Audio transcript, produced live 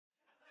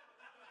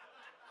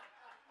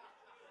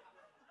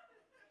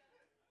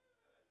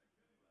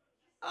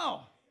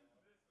Oh,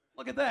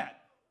 look at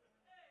that.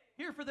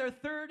 Here for their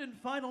third and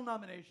final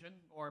nomination,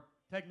 or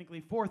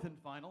technically fourth and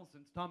final,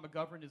 since Tom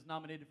McGovern is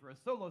nominated for a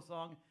solo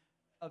song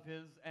of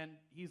his, and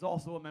he's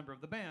also a member of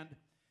the band,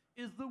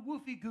 is the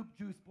Woofy Goop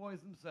Juice Boys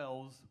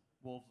themselves,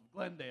 Wolves of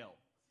Glendale.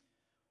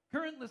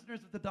 Current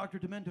listeners of the Dr.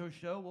 Demento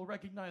Show will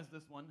recognize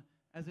this one,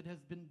 as it has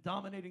been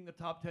dominating the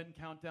top 10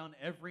 countdown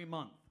every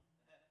month,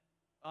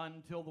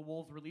 until the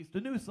Wolves released a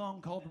new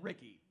song called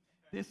Ricky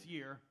this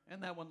year,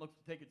 and that one looks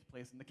to take its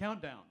place in the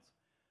countdowns.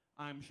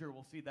 I'm sure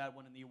we'll see that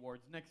one in the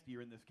awards next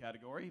year in this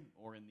category,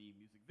 or in the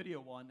music video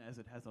one, as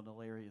it has a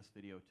hilarious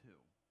video too.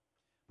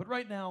 But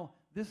right now,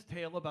 this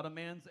tale about a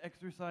man's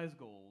exercise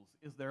goals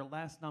is their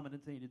last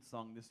nominated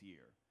song this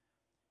year.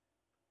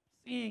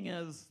 Seeing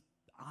as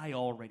I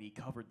already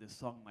covered this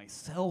song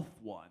myself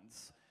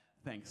once,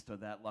 thanks to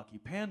that lucky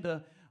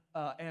panda,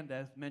 and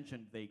as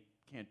mentioned, they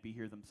can't be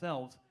here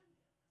themselves,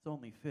 it's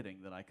only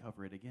fitting that I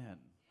cover it again.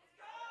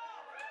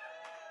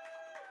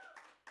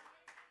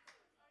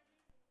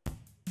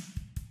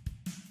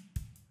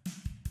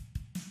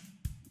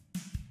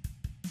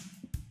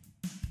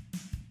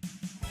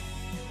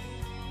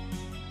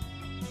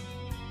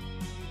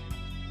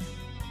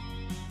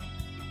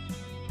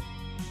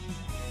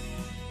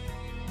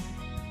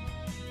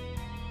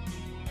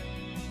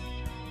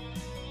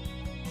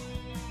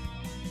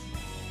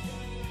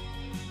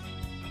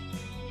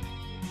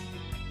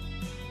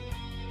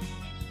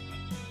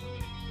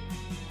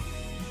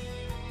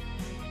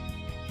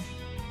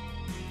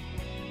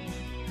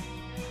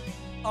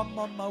 I'm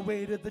on my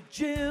way to the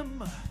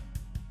gym.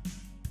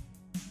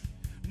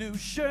 New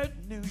shirt,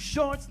 new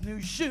shorts, new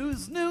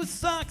shoes, new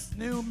socks,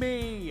 new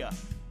me.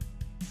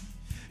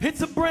 It's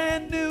a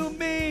brand new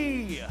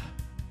me.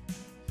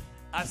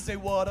 I say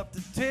what up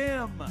to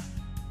Tim.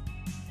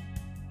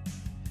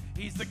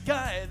 He's the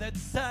guy that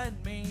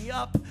signed me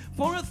up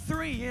for a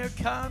 3-year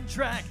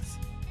contract.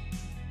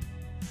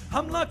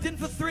 I'm locked in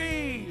for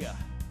 3.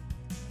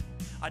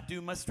 I do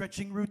my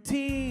stretching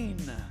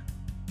routine.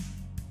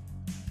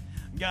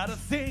 Got a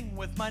thing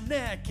with my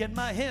neck and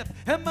my hip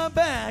and my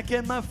back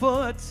and my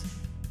foot.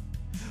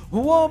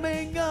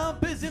 Warming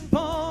up is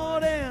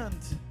important.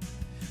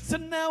 So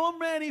now I'm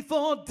ready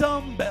for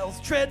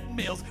dumbbells,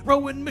 treadmills,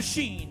 rowing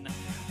machine.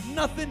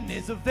 Nothing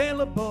is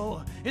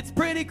available. It's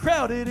pretty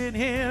crowded in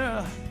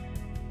here.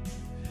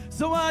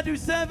 So I do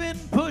 7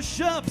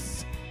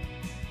 push-ups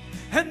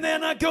and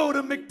then I go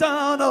to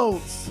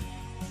McDonald's.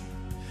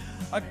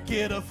 I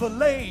get a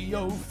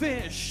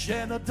filet-o-fish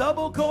and a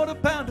double quarter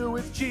pounder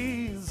with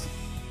cheese.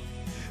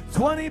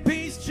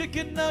 20-piece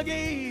chicken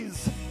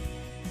nuggets,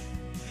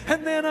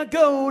 and then I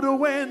go to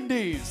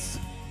Wendy's.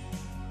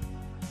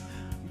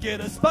 Get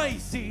a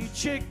spicy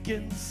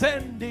chicken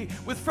sandy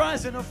with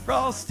fries and a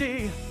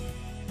Frosty.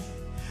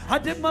 I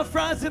dip my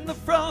fries in the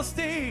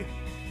Frosty.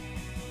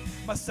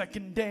 My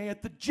second day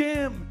at the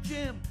gym.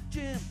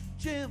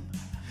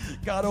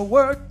 Got a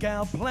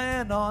workout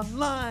plan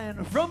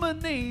online from a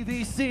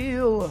Navy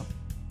SEAL.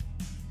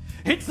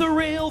 It's the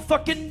real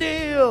fucking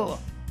deal.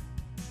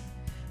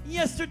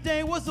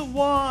 Yesterday was a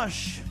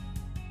wash.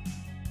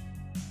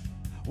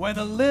 Went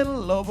a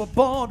little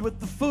overboard with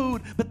the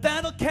food, but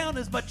that'll count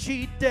as my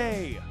cheat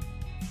day.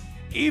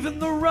 Even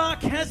The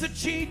Rock has a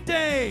cheat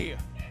day.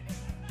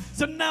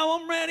 So now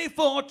I'm ready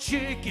for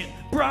chicken,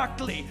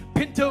 broccoli,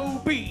 pinto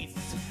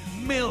beans,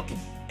 milk,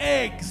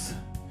 eggs.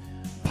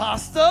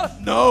 Pasta?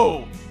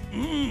 No.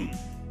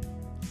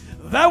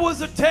 That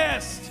was a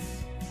test.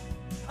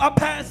 I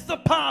passed the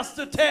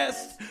pasta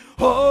test.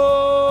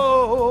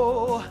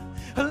 Oh,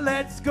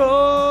 let's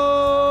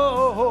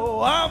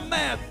go. I'm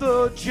at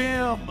the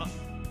gym.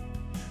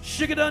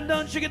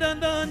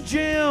 Shigga-dun-dun,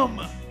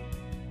 gym.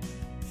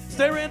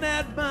 Staring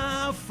at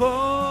my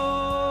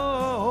phone,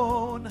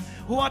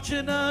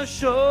 watching a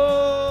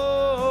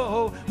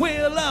show,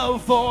 Wheel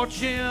of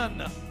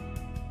Fortune.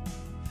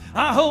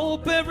 I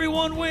hope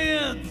everyone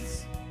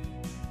wins.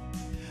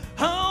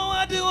 Oh,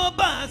 I do a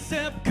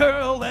bicep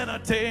curl, then I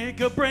take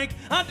a break.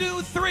 I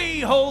do 3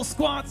 whole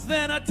squats,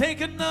 then I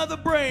take another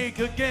break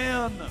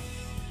again.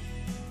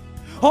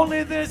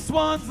 Only this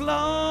one's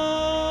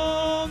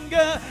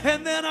longer,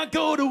 and then I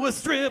go to a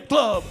strip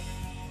club.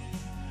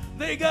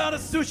 They got a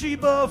sushi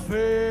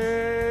buffet.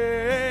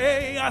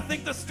 I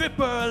think the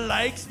stripper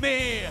likes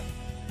me.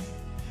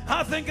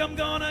 I think I'm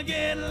gonna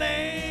get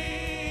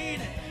laid.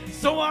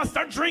 So I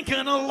start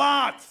drinking a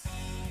lot.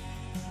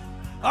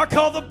 I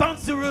call the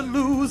bouncer a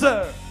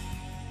loser.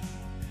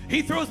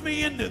 He throws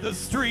me into the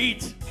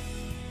street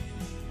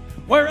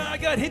where I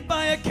got hit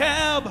by a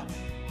cab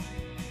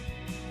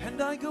and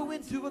I go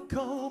into a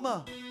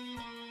coma.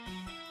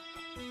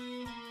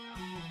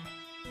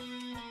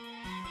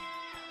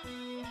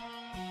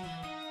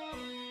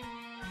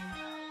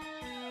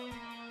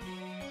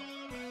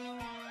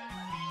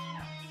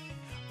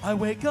 I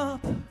wake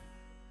up.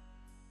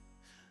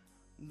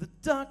 The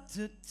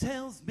doctor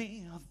tells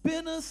me I've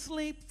been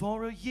asleep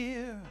for a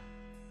year.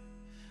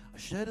 I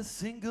shed a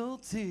single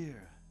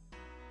tear.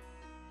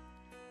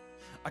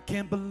 I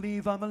can't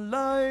believe I'm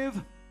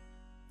alive.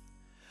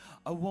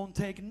 I won't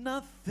take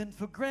nothing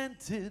for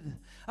granted.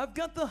 I've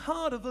got the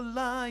heart of a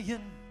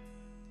lion.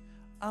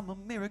 I'm a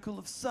miracle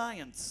of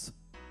science.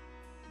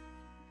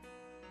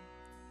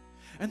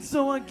 And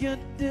so I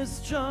get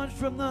discharged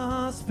from the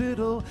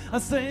hospital. I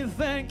say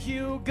thank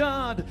you,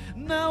 God,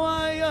 now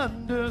I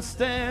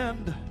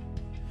understand.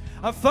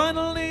 I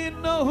finally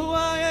know who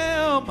I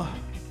am.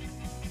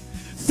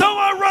 So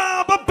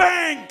I rob a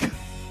bank,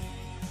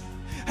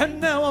 and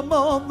now I'm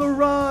on the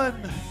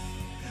run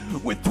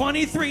with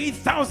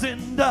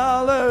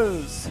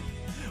 $23,000.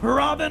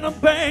 Robbing a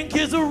bank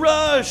is a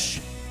rush.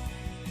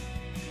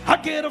 I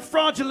get a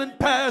fraudulent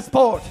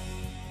passport.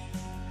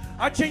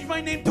 I change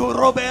my name to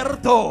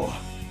Roberto.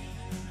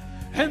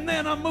 And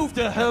then I move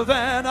to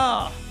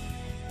Havana,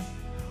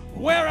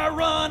 where I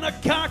run a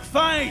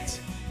cockfight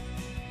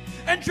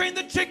and train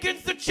the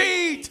chickens to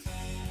cheat.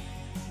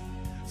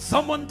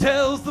 Someone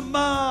tells the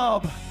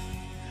mob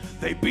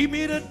they beat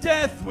me to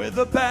death with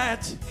a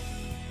bat,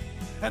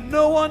 and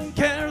no one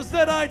cares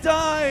that I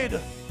died.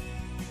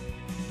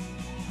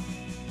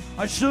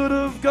 I should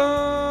have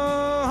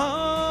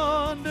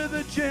gone to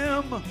the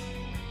gym.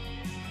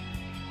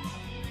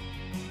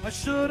 I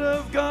should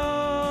have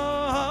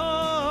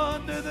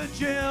gone to the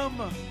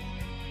gym.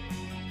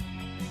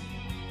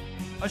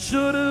 I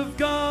should have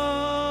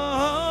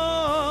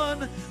gone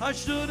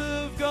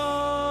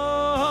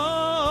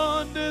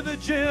to the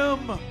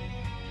gym.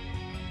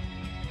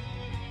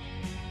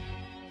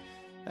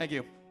 Thank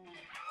you.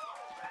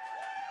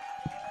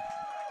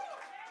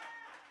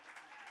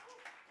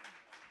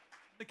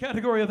 The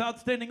category of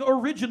Outstanding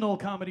Original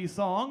Comedy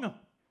Song.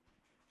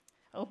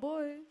 Oh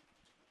boy.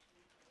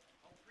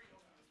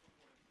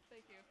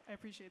 Thank you. I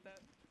appreciate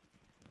that.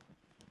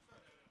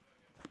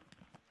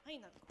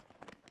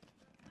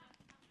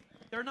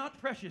 They're not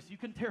precious. You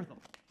can tear them.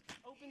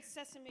 Open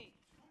sesame.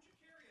 Don't you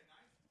carry a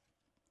knife?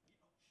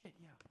 Shit,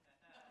 yeah.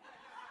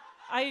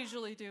 I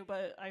usually do,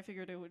 but I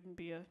figured it wouldn't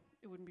be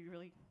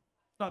really.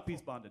 Not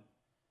peace bonded.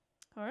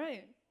 All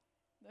right.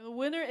 The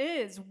winner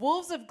is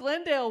Wolves of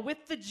Glendale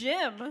with the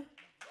Gym.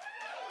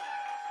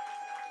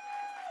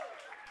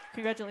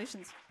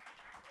 Congratulations.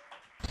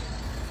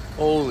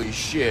 Holy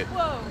shit.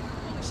 Whoa.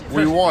 Holy shit.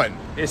 We won.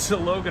 It's the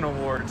Logan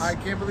Awards. I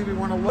can't believe we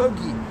won a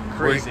Logie.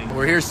 Crazy.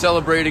 We're here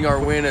celebrating our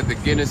win at the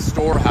Guinness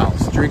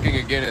Storehouse, drinking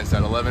a Guinness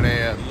at 11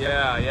 a.m.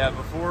 Yeah.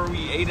 Before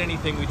we ate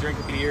anything, we drink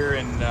a beer,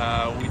 and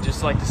we'd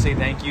just like to say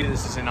thank you.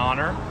 This is an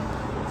honor,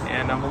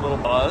 and I'm a little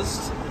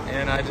buzzed.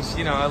 And I just,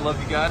 I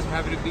love you guys. I'm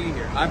happy to be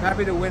here. I'm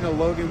happy to win a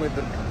Logan with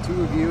the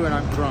two of you, and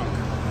I'm drunk.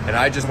 And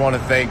I just want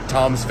to thank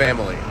Tom's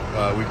family.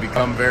 We've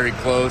become very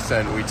close,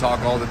 and we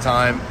talk all the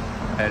time.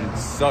 And it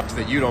sucks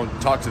that you don't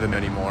talk to them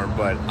anymore,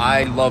 but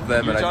I love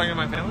them. You're talking to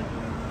my family?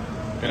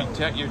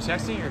 You're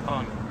texting or you're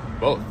calling?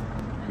 Both.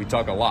 We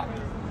talk a lot.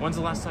 When's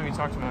the last time you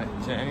talked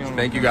to anyone?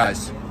 Thank you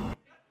guys.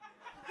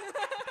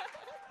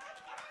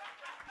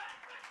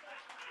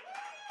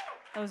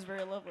 That was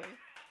very lovely.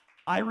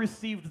 I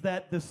received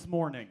that this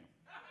morning.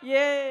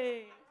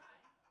 Yay.